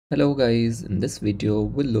Hello guys, in this video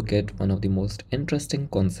we'll look at one of the most interesting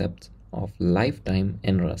concepts of lifetime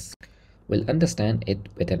in Rust. We'll understand it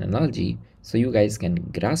with an analogy so you guys can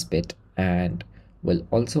grasp it, and we'll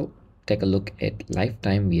also take a look at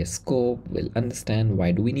lifetime via scope. We'll understand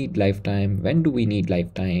why do we need lifetime, when do we need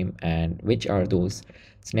lifetime, and which are those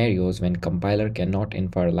scenarios when compiler cannot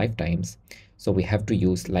infer lifetimes. So we have to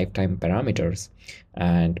use lifetime parameters,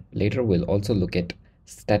 and later we'll also look at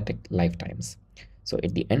static lifetimes. So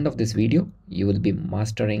at the end of this video, you will be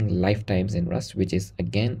mastering lifetimes in Rust, which is,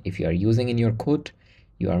 again, if you are using in your code,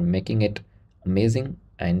 you are making it amazing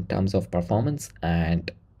in terms of performance, and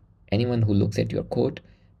anyone who looks at your code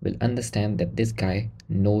will understand that this guy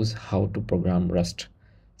knows how to program Rust.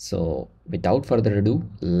 So without further ado,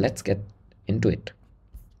 let's get into it.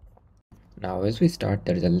 Now, as we start,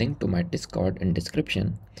 there is a link to my Discord in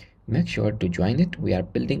description. Make sure to join it. We are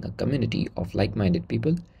building a community of like-minded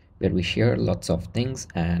people where we share lots of things,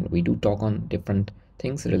 and we do talk on different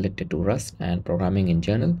things related to Rust and programming in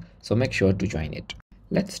general. So make sure to join it.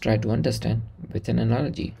 Let's try to understand with an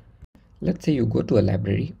analogy. Let's say you go to a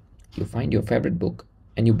library, you find your favorite book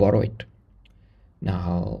and you borrow it.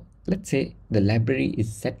 Now, let's say the library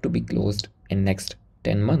is set to be closed in next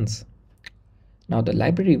 10 months. Now the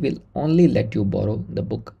library will only let you borrow the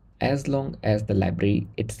book as long as the library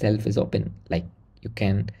itself is open. Like, you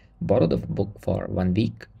can borrow the book for 1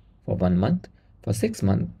 week, for 1 month, for 6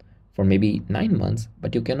 months, for maybe 9 months,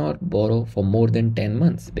 but you cannot borrow for more than 10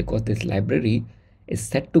 months because this library is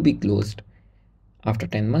set to be closed after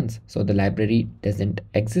 10 months. So the library doesn't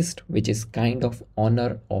exist, which is kind of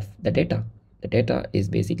owner of the data. The data is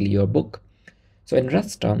basically your book. So in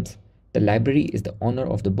Rust terms, the library is the owner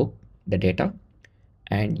of the book, the data,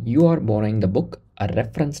 and you are borrowing the book, a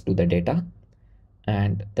reference to the data,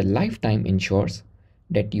 and the lifetime ensures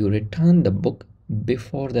that you return the book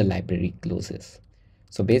before the library closes.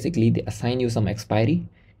 So basically they assign you some expiry.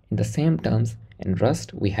 In the same terms, in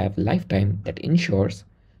Rust we have lifetime that ensures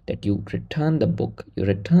that you return the book, you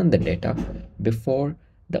return the data before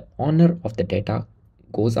the owner of the data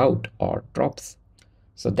goes out or drops.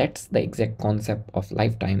 So that's the exact concept of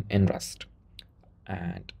lifetime in Rust.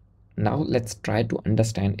 And now let's try to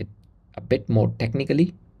understand it a bit more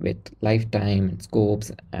technically with lifetime and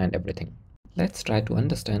scopes and everything. Let's try to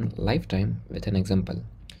understand lifetime with an example.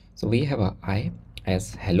 So we have a I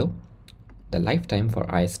as hello. The lifetime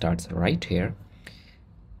for I starts right here.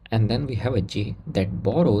 And then we have a J that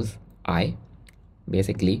borrows I,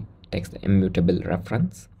 basically takes the immutable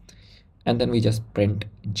reference. And then we just print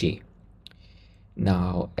J.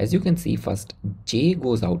 Now, as you can see, first J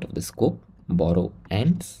goes out of the scope, borrow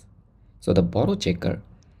ends. So the borrow checker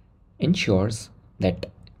ensures that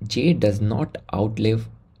J does not outlive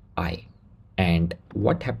I. And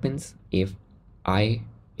what happens if I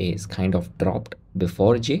is kind of dropped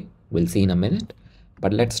before J? We'll see in a minute,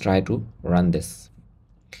 but let's try to run this.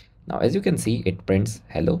 Now, as you can see, it prints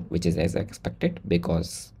hello, which is as expected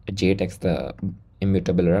because J takes the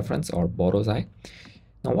immutable reference or borrows I.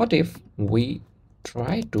 Now, what if we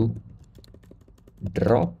try to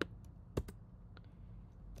drop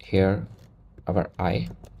here our I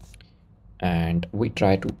and we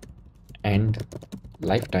try to end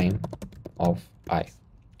lifetime of I,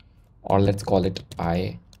 or let's call it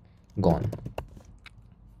I gone.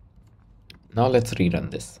 Now let's rerun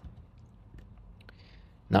this.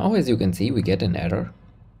 Now as you can see, we get an error,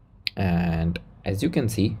 and as you can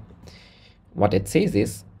see, what it says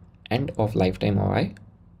is end of lifetime of I,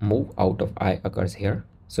 move out of I occurs here.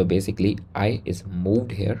 So basically I is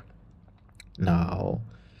moved here. Now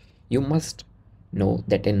you must know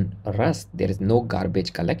that in Rust there is no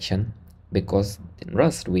garbage collection, because in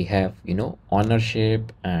Rust we have,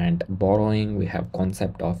 ownership and borrowing. We have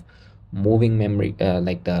concept of moving memory,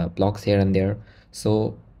 like the blocks here and there.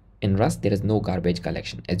 So in Rust there is no garbage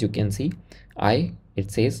collection. As you can see, I, it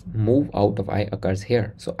says move out of I occurs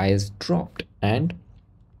here, so I is dropped, and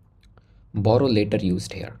borrow later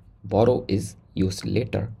used here. Borrow is used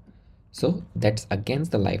later, so that's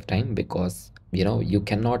against the lifetime, because you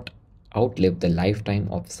cannot outlive the lifetime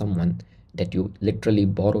of someone that you literally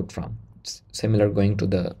borrowed from. It's similar going to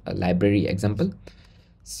the library example.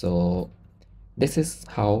 So this is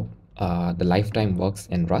how the lifetime works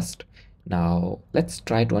in Rust. Now let's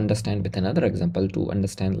try to understand with another example to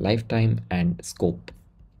understand lifetime and scope.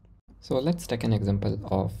 So let's take an example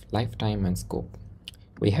of lifetime and scope.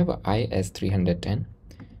 We have a I as 310.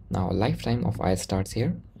 Now lifetime of I starts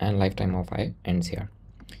here and lifetime of I ends here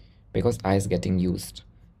because I is getting used.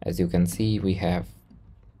 As you can see, we have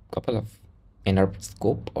a couple of inner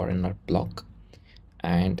scope or inner block,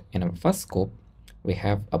 and in our first scope we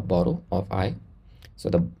have a borrow of I. So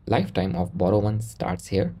the lifetime of borrow1 starts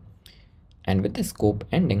here, and with the scope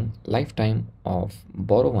ending, lifetime of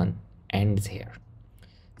borrow1 ends here.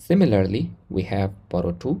 Similarly, we have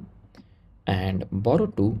borrow2 and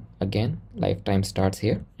borrow2, again lifetime starts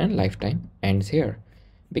here and lifetime ends here,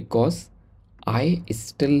 because I is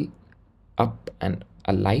still up and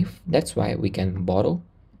alive. That's why we can borrow.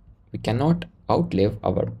 We cannot outlive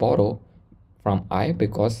our borrow from I,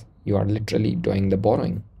 because you are literally doing the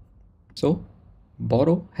borrowing. So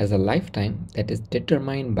borrow has a lifetime that is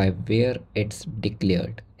determined by where it's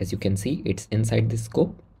declared. As you can see, it's inside the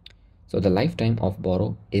scope. So the lifetime of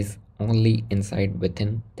borrow is only inside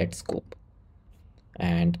within that scope.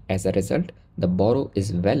 And as a result, the borrow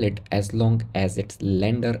is valid as long as its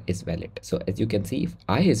lender is valid. So as you can see, if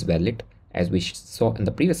I is valid, as we saw in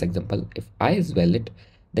the previous example, if I is valid,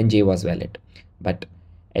 then J was valid. But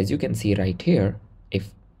as you can see right here,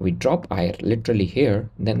 if we drop I literally here,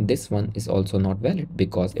 then this one is also not valid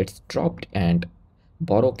because it's dropped, and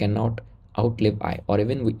borrow cannot outlive I, or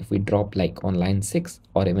even if we drop like on line 6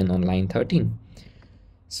 or even on line 13.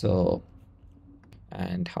 So,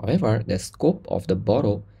 and however, the scope of the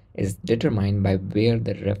borrow is determined by where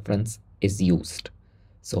the reference is used.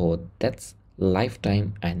 So that's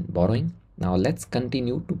lifetime and borrowing. Now let's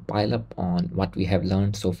continue to pile up on what we have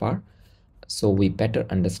learned so far, so we better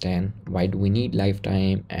understand why do we need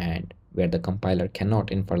lifetime and where the compiler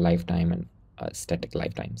cannot infer lifetime and static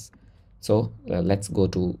lifetimes. So let's go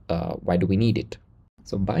to why do we need it.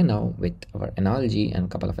 So by now, with our analogy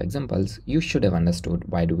and couple of examples, you should have understood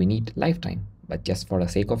why do we need lifetime. But just for the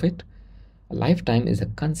sake of it, a lifetime is a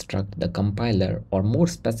construct the compiler, or more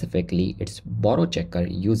specifically its borrow checker,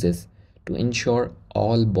 uses to ensure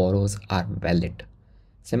all borrows are valid.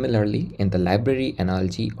 Similarly, in the library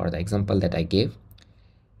analogy or the example that I gave,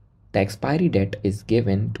 the expiry date is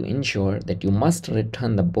given to ensure that you must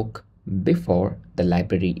return the book before the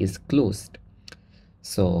library is closed.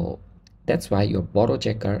 So that's why your borrow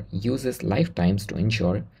checker uses lifetimes to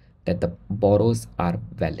ensure that the borrows are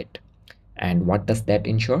valid. And what does that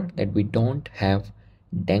ensure? That we don't have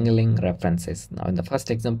dangling references. Now in the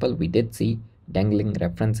first example, we did see dangling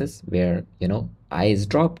references where, I is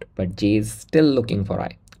dropped, but J is still looking for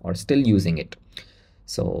I or still using it.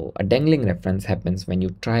 So a dangling reference happens when you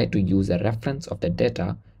try to use a reference of the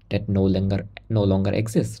data that no longer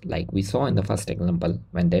exists, like we saw in the first example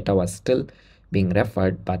when data was still being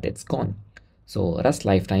referred but it's gone. So Rust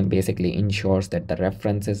lifetime basically ensures that the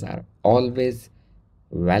references are always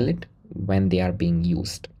valid when they are being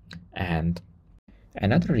used. And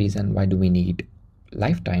another reason why do we need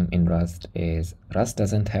lifetime in Rust is Rust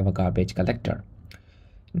doesn't have a garbage collector.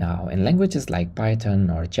 Now in languages like Python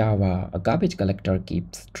or Java, a garbage collector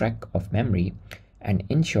keeps track of memory and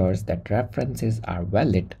ensures that references are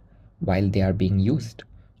valid while they are being used.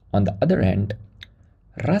 On the other hand,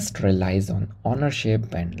 Rust relies on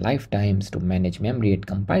ownership and lifetimes to manage memory at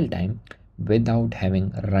compile time without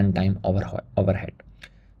having runtime overhead.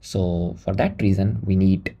 So for that reason, we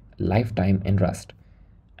need lifetime in Rust.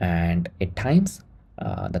 And at times,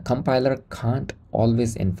 the compiler can't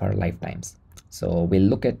always infer lifetimes. So we'll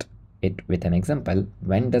look at it with an example.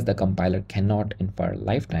 When does the compiler cannot infer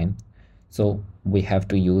lifetime? So we have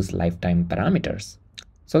to use lifetime parameters.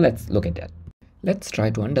 So let's look at that. Let's try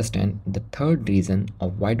to understand the third reason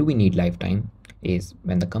of why do we need lifetime is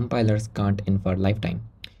when the compilers can't infer lifetime.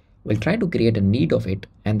 We'll try to create a need of it,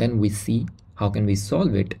 and then we see how can we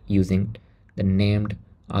solve it using the named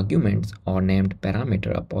arguments or named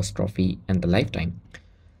parameter apostrophe and the lifetime.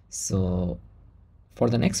 So for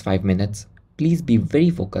the next 5 minutes, please be very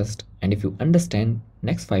focused, and if you understand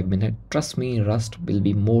next 5 minutes, trust me, Rust will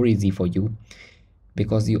be more easy for you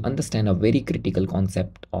because you understand a very critical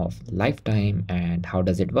concept of lifetime and how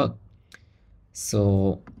does it work.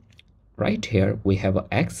 So right here we have a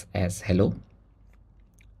x as hello,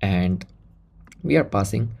 and we are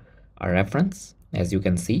passing a reference, as you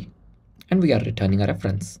can see, and we are returning a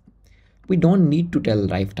reference. We don't need to tell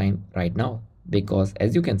lifetime right now because,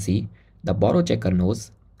 as you can see, the borrow checker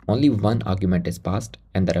knows only one argument is passed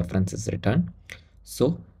and the reference is returned.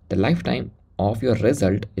 So the lifetime of your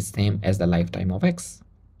result is same as the lifetime of x.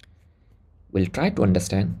 We'll try to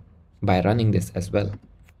understand by running this as well.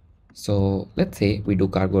 So let's say we do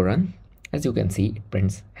cargo run. As you can see, it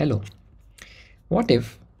prints hello. What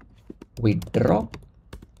if we drop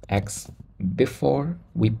x before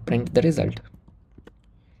we print the result?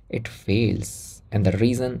 It fails, and the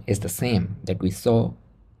reason is the same that we saw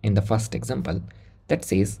in the first example, that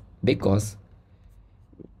says because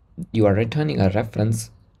you are returning a reference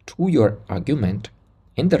to your argument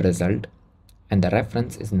in the result and the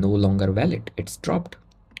reference is no longer valid, it's dropped.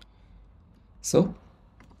 So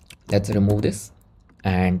let's remove this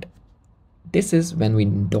And this is when we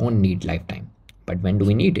don't need lifetime. But when do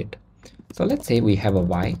we need it? So let's say we have a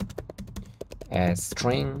y as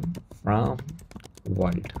string from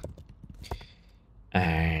world,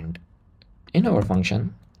 and in our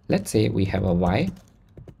function, let's say we have a y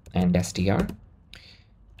and str,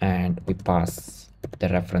 and we pass the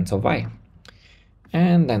reference of y,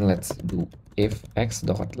 and then let's do if x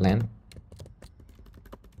dot length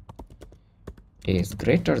is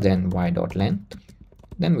greater than y dot length,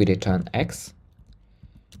 then we return x,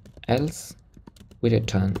 else we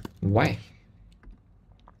return y.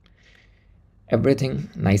 Everything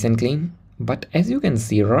nice and clean, but as you can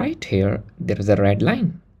see right here, there is a red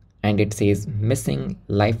line and it says missing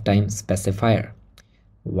lifetime specifier.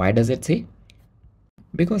 Why does it say?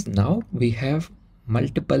 Because now we have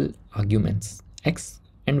multiple arguments x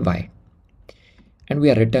and y, and we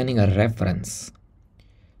are returning a reference.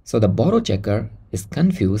 So the borrow checker is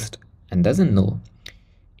confused and doesn't know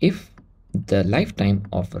if the lifetime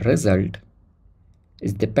of result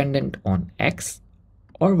is dependent on x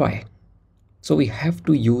or y. So we have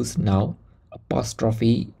to use now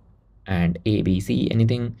apostrophe and ABC,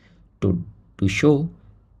 anything to show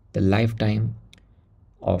the lifetime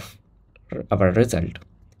of our result.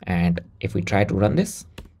 And if we try to run this,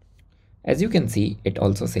 as you can see, it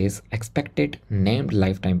also says expected named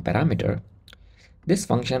lifetime parameter. This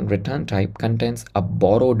function return type contains a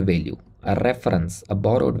borrowed value, a reference, a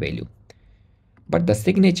borrowed value. But the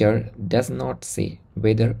signature does not say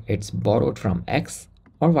whether it's borrowed from x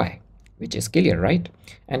or y, which is clear, right?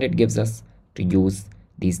 And it gives us to use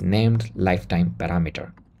these named lifetime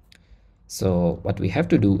parameter. So what we have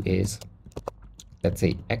to do is, let's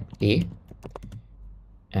say a,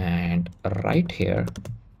 and right here,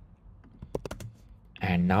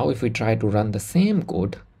 and now if we try to run the same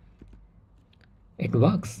code, it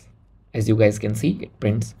works. As you guys can see, it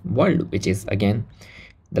prints world, which is again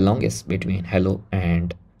the longest between hello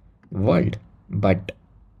and world. But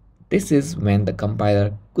this is when the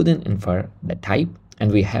compiler couldn't infer the type,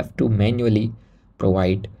 and we have to manually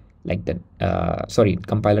provide like the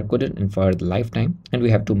compiler couldn't infer the lifetime, and we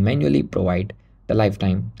have to manually provide the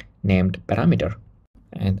lifetime named parameter.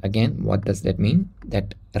 And again, what does that mean?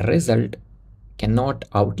 That result cannot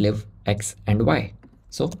outlive x and y.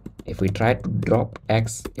 So if we try to drop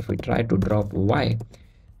x, if we try to drop y,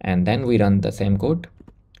 and then we run the same code,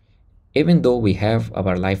 even though we have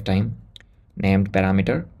our lifetime named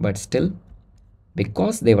parameter, but still,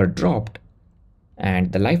 because they were dropped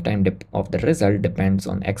and the lifetime of the result depends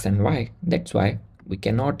on x and y, that's why we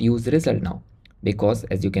cannot use result now, because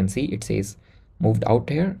as you can see, it says moved out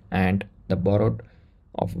here and the borrowed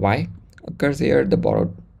of y occurs here, the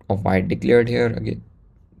borrowed of y declared here, again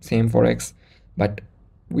same for x, but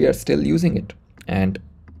we are still using it, and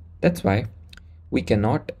that's why we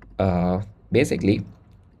cannot basically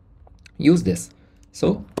use this.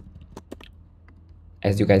 So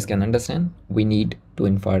as you guys can understand, we need to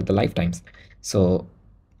infer the lifetimes. So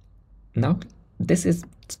now this is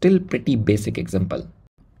still pretty basic example.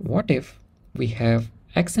 What if we have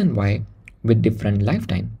x and y with different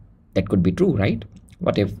lifetime? That could be true, right?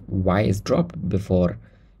 What if y is dropped before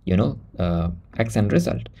x and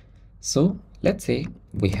result? So let's say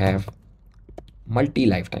we have multi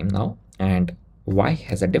lifetime now, and y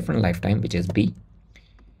has a different lifetime, which is b.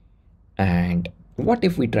 And what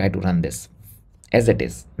if we try to run this as it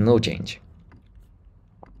is, no change?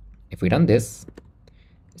 If we run this,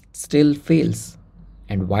 it still fails.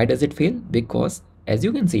 And why does it fail? Because as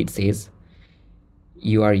you can see, it says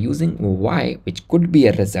you are using y, which could be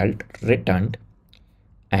a result returned,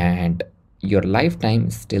 and your lifetime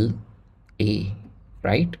is still a,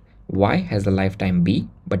 right? Y has a lifetime b,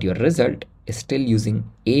 but your result is still using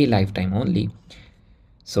a lifetime only.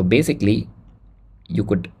 So basically you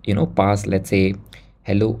could pass, let's say,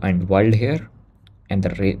 hello and world here, and the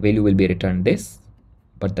value will be returned this,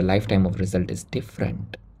 but the lifetime of result is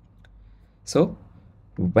different. So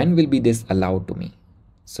when will be this allowed to me?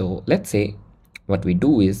 So let's say what we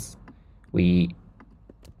do is we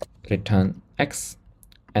return x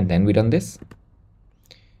and then we run this.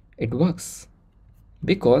 It works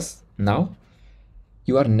because now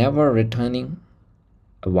you are never returning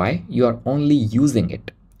a y, you are only using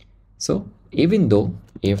it. So even though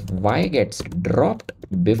if y gets dropped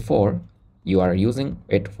before you are using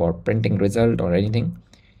it for printing result or anything,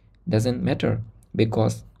 doesn't matter,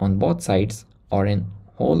 because on both sides or in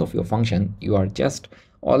whole of your function, you are just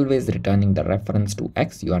always returning the reference to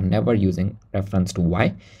x. You are never using reference to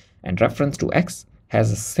y, and reference to x has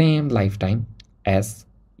the same lifetime as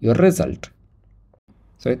your result.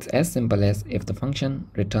 So it's as simple as if the function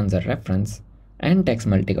returns a reference and takes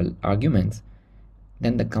multiple arguments,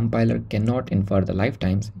 then the compiler cannot infer the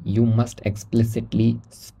lifetimes. You must explicitly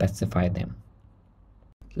specify them.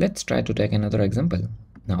 Let's try to take another example.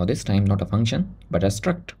 Now this time not a function but a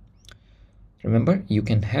struct. Remember, you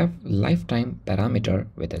can have lifetime parameter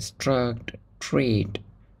with a struct, trait,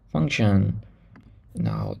 function.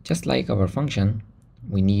 Now just like our function,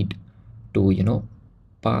 we need to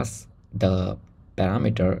pass the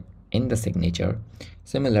parameter in the signature.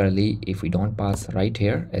 Similarly, if we don't pass right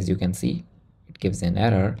here, as you can see, it gives an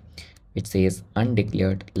error which says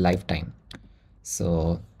undeclared lifetime.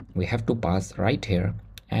 So we have to pass right here,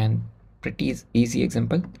 and pretty easy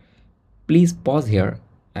example. Please pause here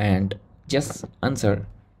and just answer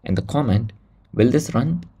in the comment, will this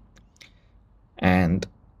run? And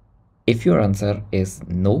if your answer is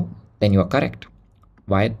no, then you are correct.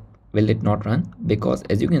 Why will it not run? Because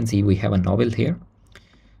as you can see, we have a novel here,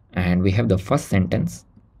 and we have the first sentence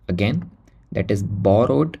again that is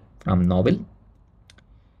borrowed from novel,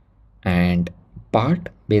 and part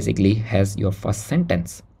basically has your first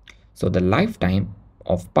sentence. So the lifetime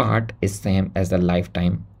of part is same as the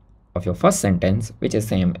lifetime of your first sentence, which is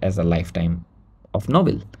same as the lifetime of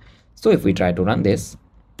novel. So if we try to run this,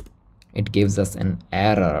 it gives us an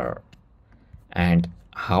error. And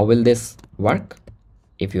how will this work?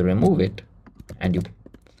 If you remove it and you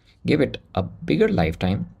give it a bigger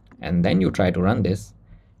lifetime and then you try to run this,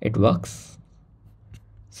 it works.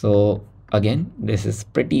 So again, this is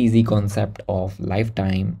pretty easy concept of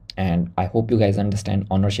lifetime, and I hope you guys understand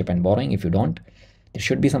ownership and borrowing. If you don't, there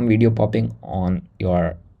should be some video popping on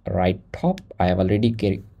your right top. I have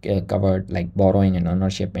already covered like borrowing and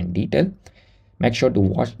ownership in detail. Make sure to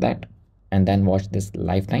watch that and then watch this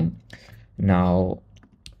lifetime. Now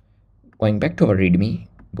going back to our readme,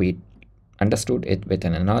 we understood it with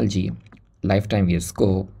an analogy. Lifetime is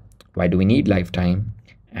scope. Why do we need lifetime?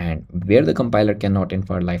 And where the compiler cannot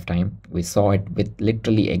infer lifetime, we saw it with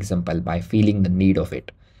literally example by feeling the need of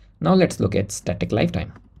it. Now let's look at static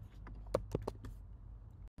lifetime.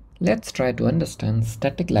 Let's try to understand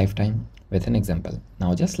static lifetime with an example.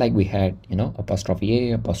 Now just like we had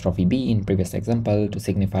apostrophe A, apostrophe B in previous example to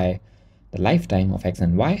signify the lifetime of X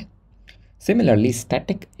and Y. Similarly,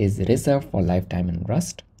 static is reserved for lifetime in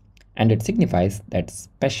Rust, and it signifies that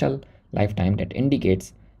special lifetime that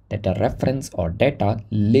indicates that a reference or data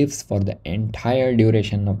lives for the entire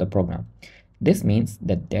duration of the program. This means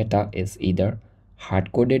that data is either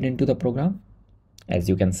hard-coded into the program, as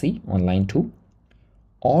you can see on line 2,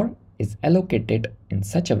 or is allocated in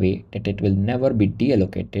such a way that it will never be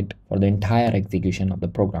deallocated for the entire execution of the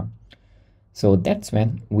program. So that's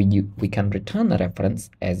when we can return a reference.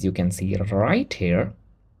 As you can see right here,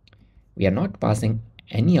 we are not passing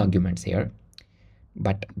any arguments here,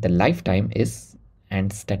 but the lifetime is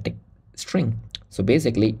and static string. So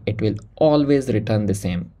basically it will always return the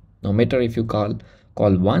same, no matter if you call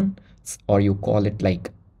once or you call it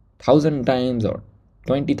like 1,000 times or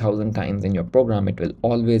 20,000 times in your program, it will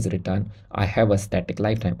always return I have a static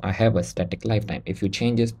lifetime, I have a static lifetime. If you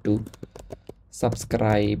change it to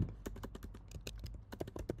subscribe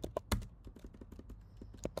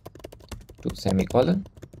to semicolon,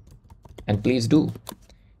 and please do,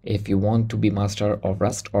 if you want to be master of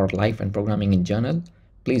Rust or life and programming in general,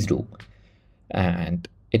 please do, and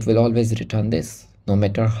it will always return this no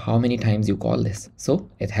matter how many times you call this. So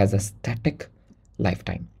it has a static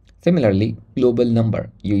lifetime. Similarly, global number,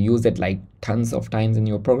 you use it like tons of times in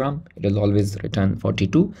your program, it will always return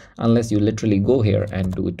 42 unless you literally go here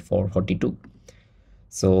and do it for 42.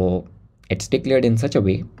 So it's declared in such a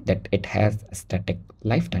way that it has a static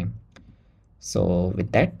lifetime. So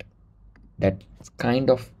with that, that's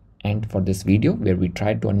kind of end for this video, where we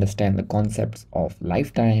tried to understand the concepts of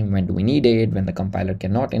lifetime, when do we need it, when the compiler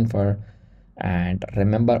cannot infer, and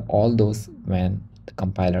remember all those when the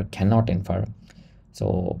compiler cannot infer.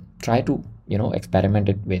 So try to experiment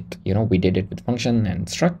it with, we did it with function and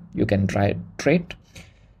struct. You can try trait,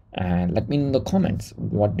 and let me know in the comments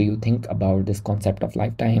what do you think about this concept of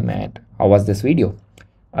lifetime and how was this video.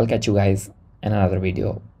 I'll catch you guys in another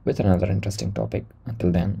video with another interesting topic.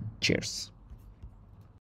 Until then, cheers.